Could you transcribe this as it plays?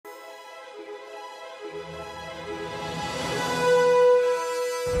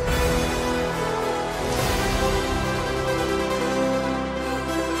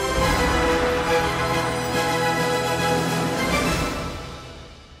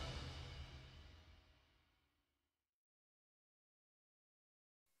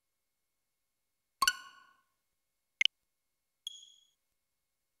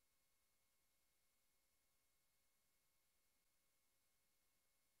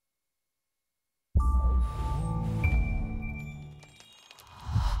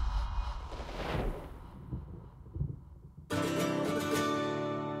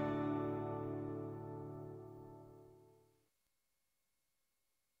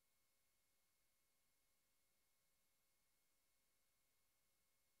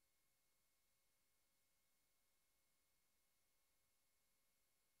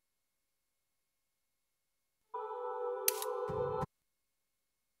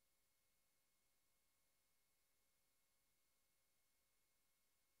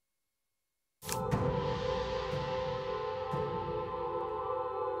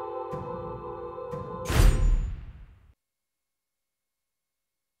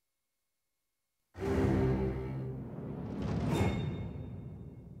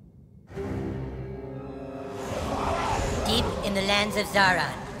Deep in the lands of Zaron,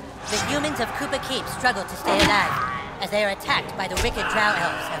 the humans of Kupa Keep struggle to stay alive as they are attacked by the wicked Drow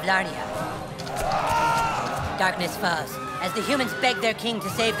Elves of Larnia. Darkness falls as the humans beg their king to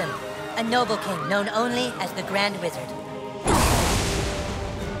save them, a noble king known only as the Grand Wizard.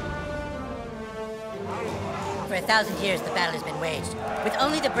 For 1,000 years, the battle has been waged, with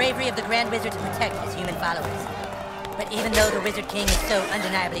only the bravery of the Grand Wizard to protect his human followers. But even though the Wizard King is so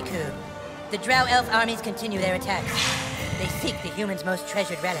undeniably cool, the Drow Elf armies continue their attacks. They seek the humans' most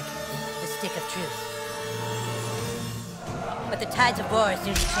treasured relic, the Stick of Truth. But the tides of war are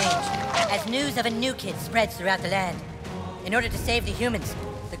soon to change, as news of a new kid spreads throughout the land. In order to save the humans,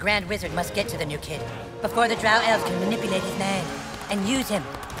 the Grand Wizard must get to the new kid before the Drow Elves can manipulate his mind and use him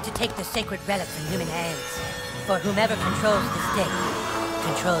to take the sacred relic from human hands. For whomever controls the stick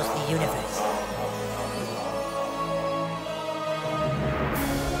controls the universe.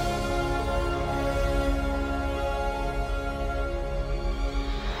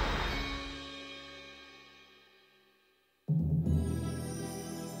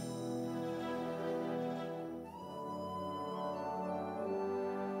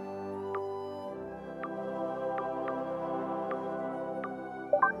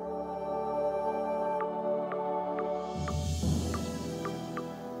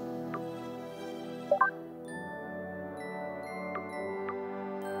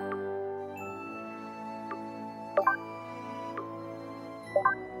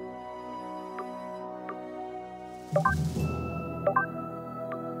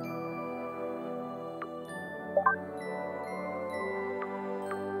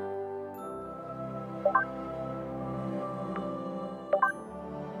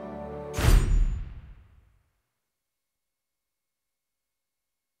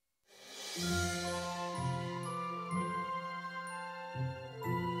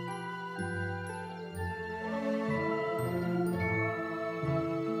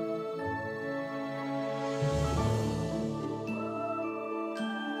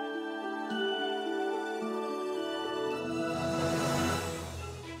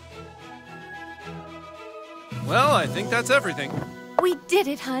 Well, I think that's everything. We did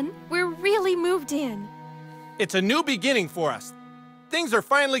it, hun. We're really moved in. It's a new beginning for us. Things are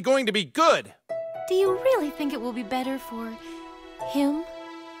finally going to be good. Do you really think it will be better for him?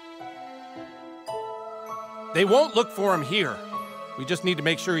 They won't look for him here. We just need to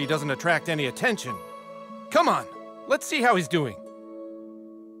make sure he doesn't attract any attention. Come on, let's see how he's doing.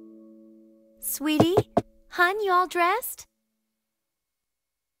 Sweetie? Hun, you all dressed?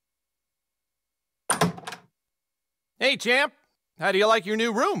 Hey, champ. How do you like your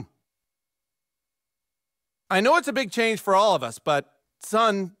new room? I know it's a big change for all of us, but,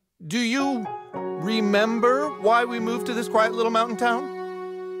 son, do you remember why we moved to this quiet little mountain town?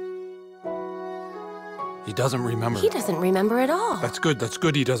 He doesn't remember. He doesn't remember at all. That's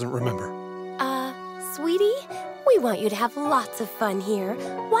good he doesn't remember. Sweetie, we want you to have lots of fun here.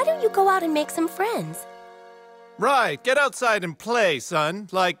 Why don't you go out and make some friends? Right, get outside and play, son,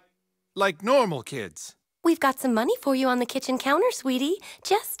 like normal kids. We've got some money for you on the kitchen counter, sweetie.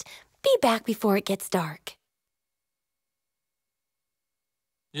 Just be back before it gets dark.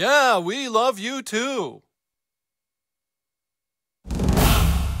 Yeah, we love you too.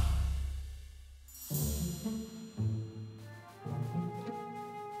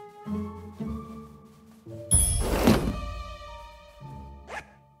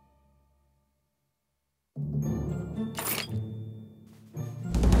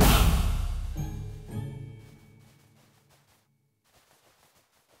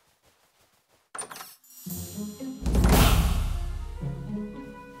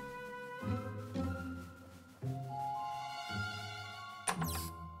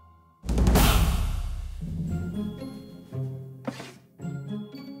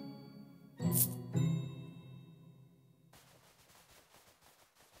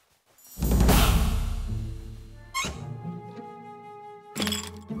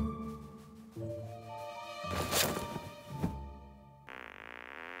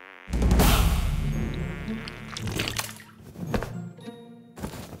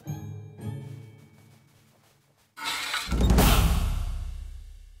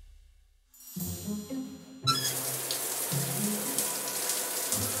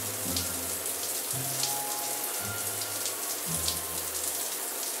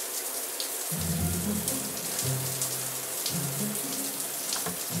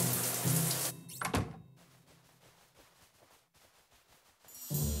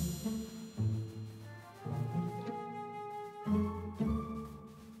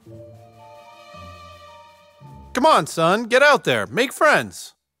 Come on, son, get out there, make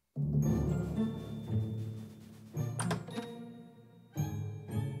friends.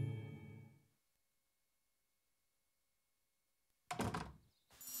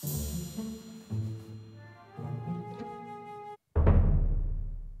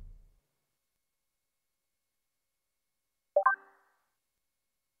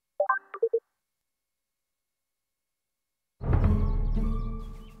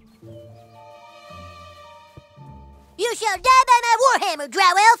 You shall die by my warhammer, Drow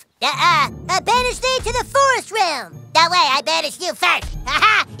Elf! I banish thee to the forest realm! That way, I banish you first!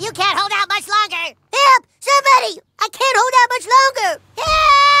 Aha! You can't hold out much longer! Help! Somebody! I can't hold out much longer!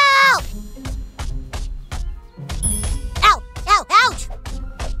 Help! Ow! Ow! Ouch!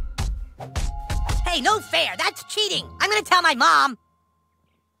 Hey, no fair! That's cheating! I'm gonna tell my mom!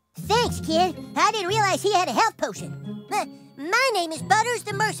 Thanks, kid. I didn't realize he had a health potion. My name is Butters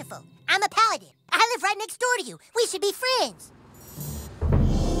the Merciful. I'm a paladin. I live right next door to you. We should be friends.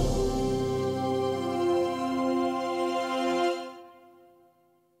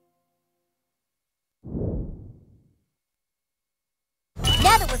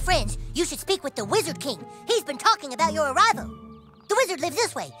 Now that we're friends, you should speak with the Wizard King. He's been talking about your arrival. The wizard lives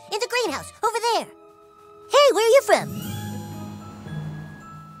this way, in the greenhouse, over there. Hey, where are you from?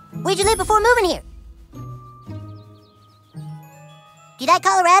 Where'd you live before moving here? Did I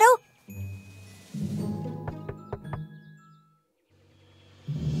Colorado?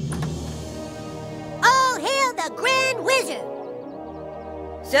 All hail the Grand Wizard!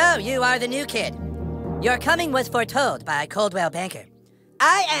 So, you are the new kid. Your coming was foretold by Coldwell Banker.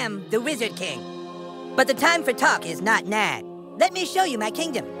 I am the Wizard King. But the time for talk is not now. Let me show you my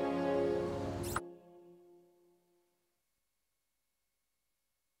kingdom.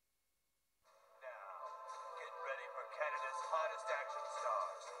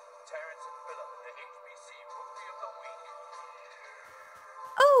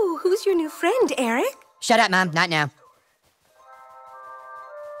 Oh, who's your new friend, Eric? Shut up, Mom. Not now.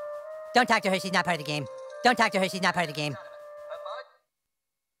 Don't talk to her. She's not part of the game. Don't talk to her. She's not part of the game.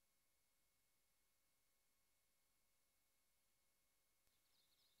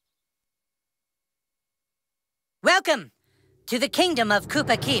 Welcome to the kingdom of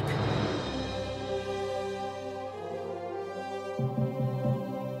Koopa Keep.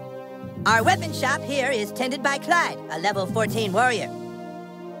 Our weapon shop here is tended by Clyde, a level 14 warrior.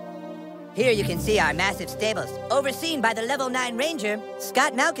 Here you can see our massive stables, overseen by the level 9 ranger,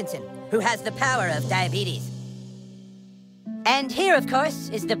 Scott Malkinson, who has the power of diabetes. And here, of course,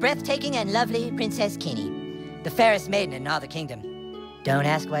 is the breathtaking and lovely Princess Kenny, the fairest maiden in all the kingdom. Don't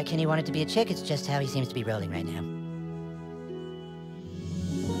ask why Kenny wanted to be a chick, it's just how he seems to be rolling right now.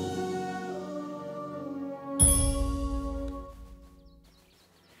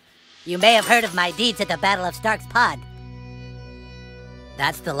 You may have heard of my deeds at the Battle of Stark's Pod.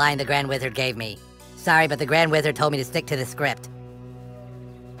 That's the line the Grand Wizard gave me. Sorry, but the Grand Wizard told me to stick to the script.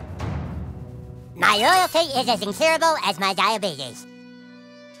 My loyalty is as incurable as my diabetes.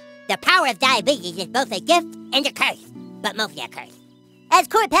 The power of diabetes is both a gift and a curse, but mostly a curse. As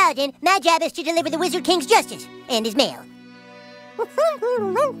court paladin, my job is to deliver the Wizard King's justice and his mail.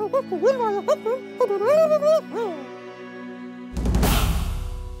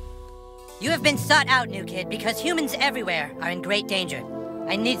 You have been sought out, new kid, because humans everywhere are in great danger.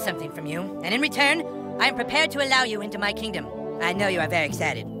 I need something from you, and in return, I am prepared to allow you into my kingdom. I know you are very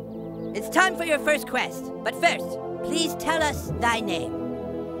excited. It's time for your first quest, but first, please tell us thy name.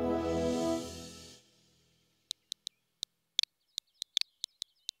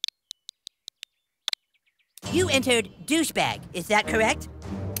 You entered Douchebag, is that correct?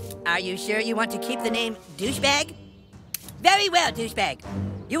 Are you sure you want to keep the name Douchebag? Very well, Douchebag.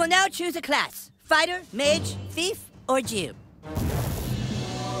 You will now choose a class. Fighter, mage, thief, or Jew.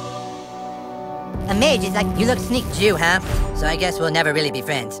 A mage is like, you look sneak Jew, huh? So I guess we'll never really be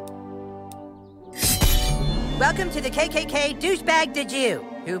friends. Welcome to the KKK Douchebag the Jew,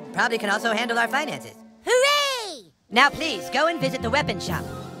 who probably can also handle our finances. Hooray! Now please, go and visit the weapon shop.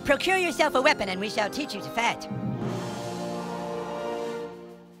 Procure yourself a weapon and we shall teach you to fight.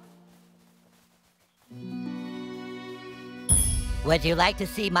 Would you like to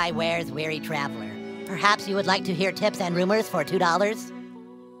see my wares, weary traveler? Perhaps you would like to hear tips and rumors for $2?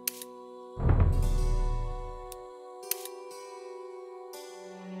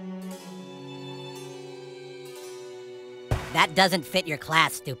 That doesn't fit your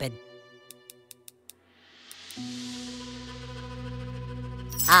class, stupid.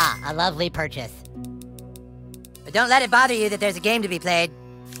 Ah, a lovely purchase. But don't let it bother you that there's a game to be played.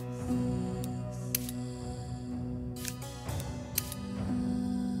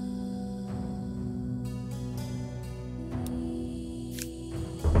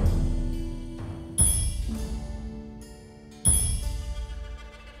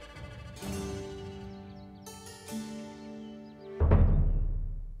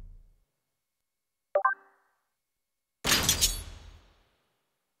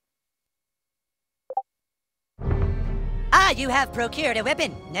 you have procured a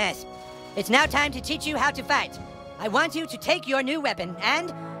weapon, Ness. It's now time to teach you how to fight. I want you to take your new weapon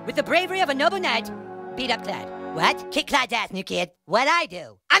and, with the bravery of a noble knight, beat up Clyde. What? Kick Clyde's ass, new kid. What'd I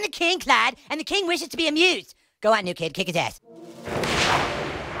do? I'm the king, Clyde, and the king wishes to be amused. Go on, new kid, kick his ass.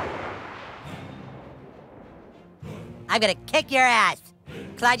 I'm gonna kick your ass.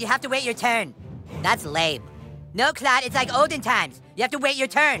 Clyde, you have to wait your turn. That's lame. No, Clyde, it's like olden times. You have to wait your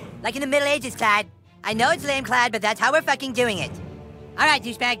turn, like in the Middle Ages, Clyde. I know it's lame, Clyde, but that's how we're fucking doing it. All right,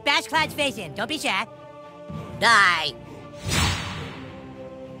 douchebag, bash Clyde's face in. Don't be shy. Die.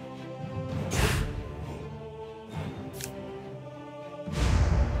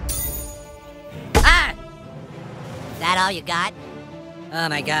 Ah! Is that all you got? Oh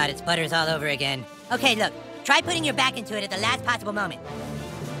my god, it's Butters all over again. Okay, look, try putting your back into it at the last possible moment.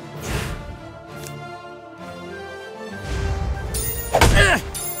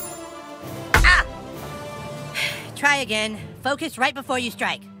 Ah! Try again. Focus right before you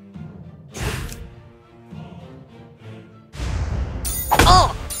strike.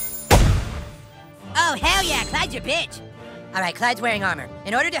 Oh! Oh, hell yeah, Clyde's your bitch. All right, Clyde's wearing armor.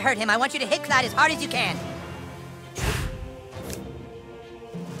 In order to hurt him, I want you to hit Clyde as hard as you can.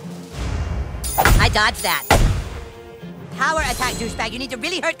 I dodged that. Power attack, douchebag. You need to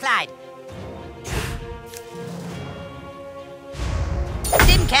really hurt Clyde.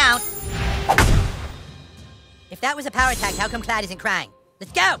 Didn't count. If that was a power attack, how come Clyde isn't crying?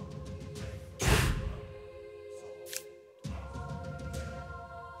 Let's go!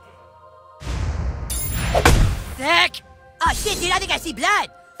 Sick! Oh shit, dude, I think I see blood!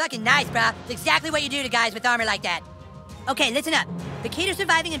 Fucking nice, brah. It's exactly what you do to guys with armor like that. Okay, listen up. The key to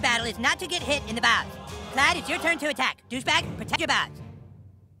surviving in battle is not to get hit in the bows. Clyde, it's your turn to attack. Douchebag, protect your bows.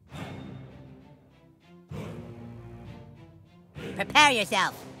 Prepare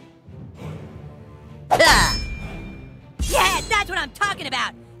yourself. Ugh. Yeah, that's what I'm talking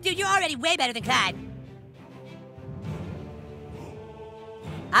about! Dude, you're already way better than Clyde.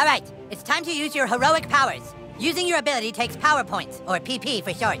 Alright, it's time to use your heroic powers. Using your ability takes power points, or PP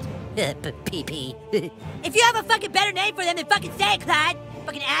for short. PP. If you have a fucking better name for them, then fucking say it, Clyde!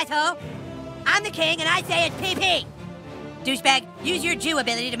 Fucking asshole! I'm the king, and I say it's PP! Douchebag, use your Jew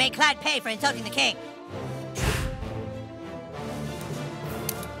ability to make Clyde pay for insulting the king.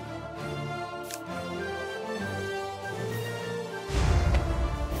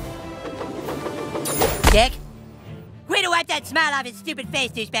 Dick. Way to wipe that smile off his stupid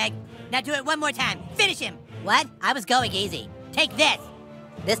face, douchebag. Now do it one more time. Finish him. What? I was going easy. Take this.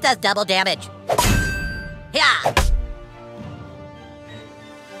 This does double damage. Yeah.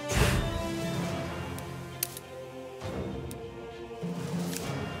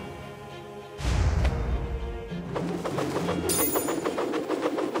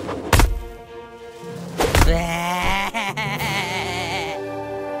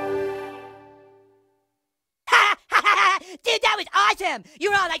 Dude, that was awesome! You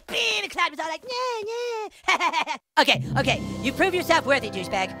were all like, beam, and Clyde was all like, nah. Okay, you proved yourself worthy,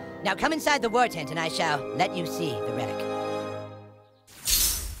 douchebag. Now come inside the war tent and I shall let you see the relic.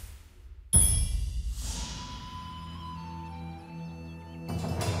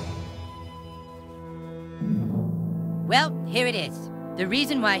 Well, here it is. The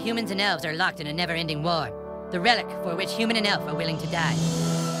reason why humans and elves are locked in a never-ending war. The relic for which human and elf are willing to die.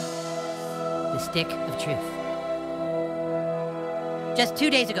 The Stick of Truth. Just 2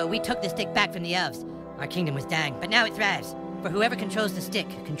 days ago, we took the stick back from the elves. Our kingdom was dying, but now it thrives. For whoever controls the stick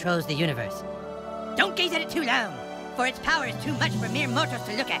controls the universe. Don't gaze at it too long, for its power is too much for mere mortals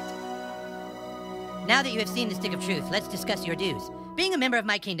to look at. Now that you have seen the Stick of Truth, let's discuss your dues. Being a member of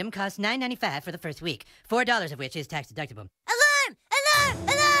my kingdom costs $9.95 for the first week, $4 of which is tax deductible. Alarm! Alarm!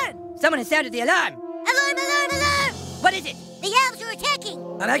 Alarm! Someone has sounded the alarm! Alarm! Alarm! Alarm! What is it? The elves are attacking!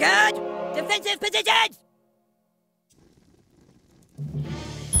 Oh my god! Defensive positions!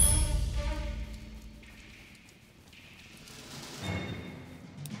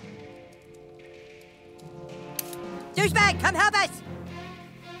 Douchebag, come help us!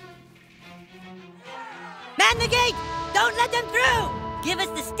 Man the gate! Don't let them through! Give us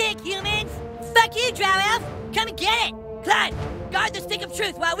the stick, humans! Fuck you, Drow Elf! Come and get it! Clyde, guard the Stick of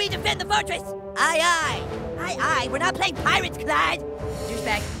Truth while we defend the fortress! Aye, aye! Aye, aye! We're not playing pirates, Clyde!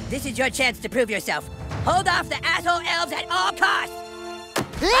 Douchebag, this is your chance to prove yourself. Hold off the asshole elves at all costs!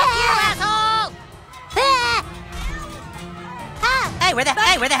 Fuck you, asshole! Hey, where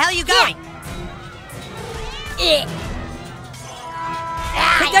the hell are you going?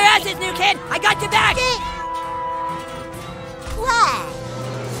 Kick their asses, new kid! I got your back! What?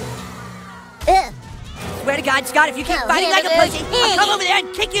 Swear to God, Scott, if you keep fighting like a pussy, I'll come over there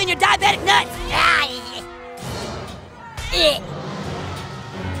and kick you in your diabetic nuts! Here!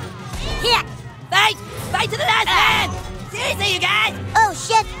 Fight! Fight to the last man! Seriously, you guys! Oh,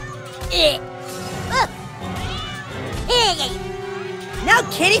 shit! No,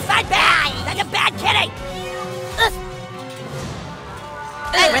 kitty, fight back! That's a bad kitty!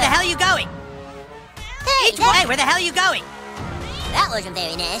 Hey, where the hell are you going? Hey, where the hell are you going? That wasn't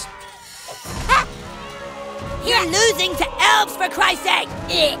very nice. Ha! You're losing to elves, for Christ's sake!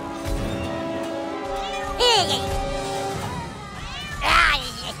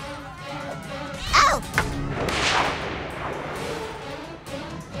 Oh!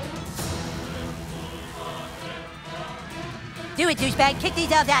 Do it, douchebag. Kick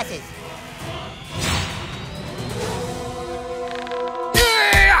these elves' asses.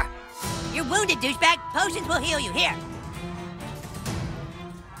 You're wounded, douchebag. Potions will heal you. Here.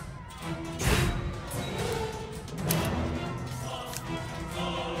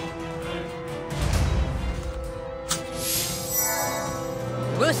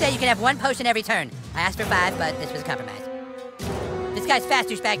 Rule said you can have 1 potion every turn. I asked for 5, but this was a compromise. This guy's fast,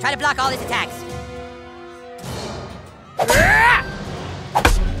 douchebag. Try to block all his attacks.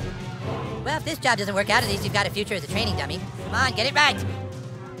 Well, if this job doesn't work out, at least you've got a future as a training dummy. Come on, get it right.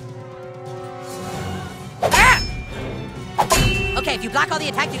 Okay, if you block all the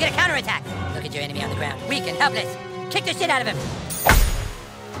attacks, you get a counterattack. Look at your enemy on the ground, weak and helpless. Kick the shit out of him.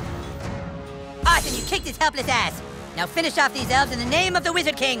 Awesome, you kicked his helpless ass. Now finish off these elves in the name of the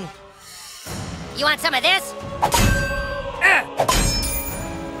Wizard King. You want some of this?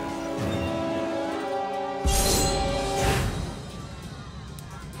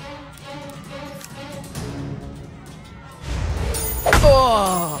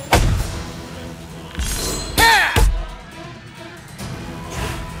 Oh!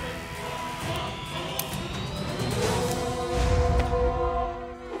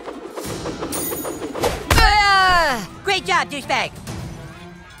 Great job, douchebag!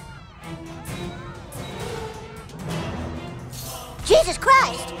 Jesus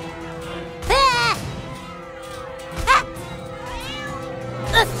Christ! Ah! Ah!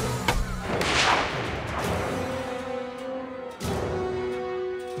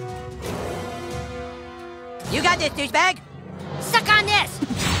 You got this, douchebag! Suck on this!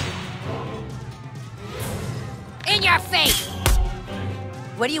 In your face!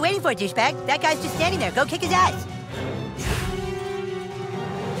 What are you waiting for, douchebag? That guy's just standing there. Go kick his ass!